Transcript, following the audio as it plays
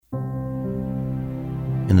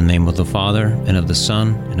In the name of the Father, and of the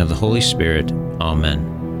Son, and of the Holy Spirit.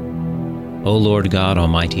 Amen. O Lord God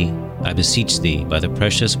Almighty, I beseech Thee, by the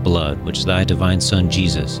precious blood which Thy divine Son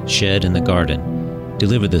Jesus shed in the garden,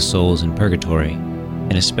 deliver the souls in purgatory,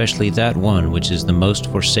 and especially that one which is the most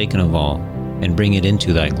forsaken of all, and bring it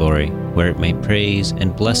into Thy glory, where it may praise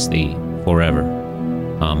and bless Thee forever.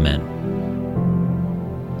 Amen.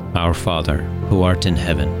 Our Father, who art in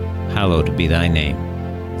heaven, hallowed be Thy name.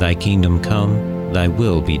 Thy kingdom come, Thy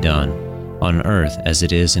will be done, on earth as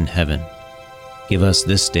it is in heaven. Give us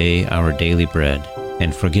this day our daily bread,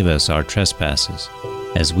 and forgive us our trespasses,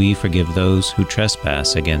 as we forgive those who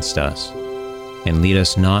trespass against us. And lead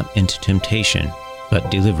us not into temptation,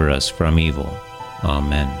 but deliver us from evil.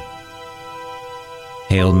 Amen.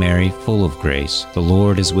 Hail Mary, full of grace, the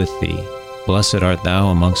Lord is with Thee. Blessed art Thou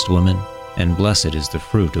amongst women, and blessed is the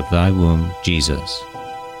fruit of Thy womb, Jesus.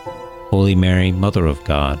 Holy Mary, Mother of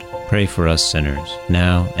God, pray for us sinners,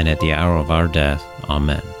 now and at the hour of our death.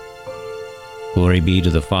 Amen. Glory be to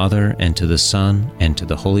the Father, and to the Son, and to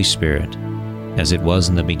the Holy Spirit, as it was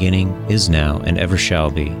in the beginning, is now, and ever shall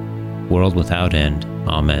be, world without end.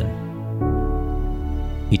 Amen.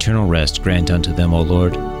 Eternal rest grant unto them, O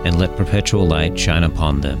Lord, and let perpetual light shine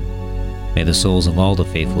upon them. May the souls of all the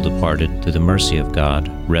faithful departed, through the mercy of God,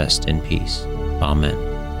 rest in peace. Amen.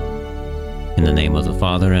 In the name of the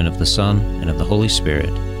Father, and of the Son, and of the Holy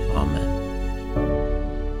Spirit. Amen.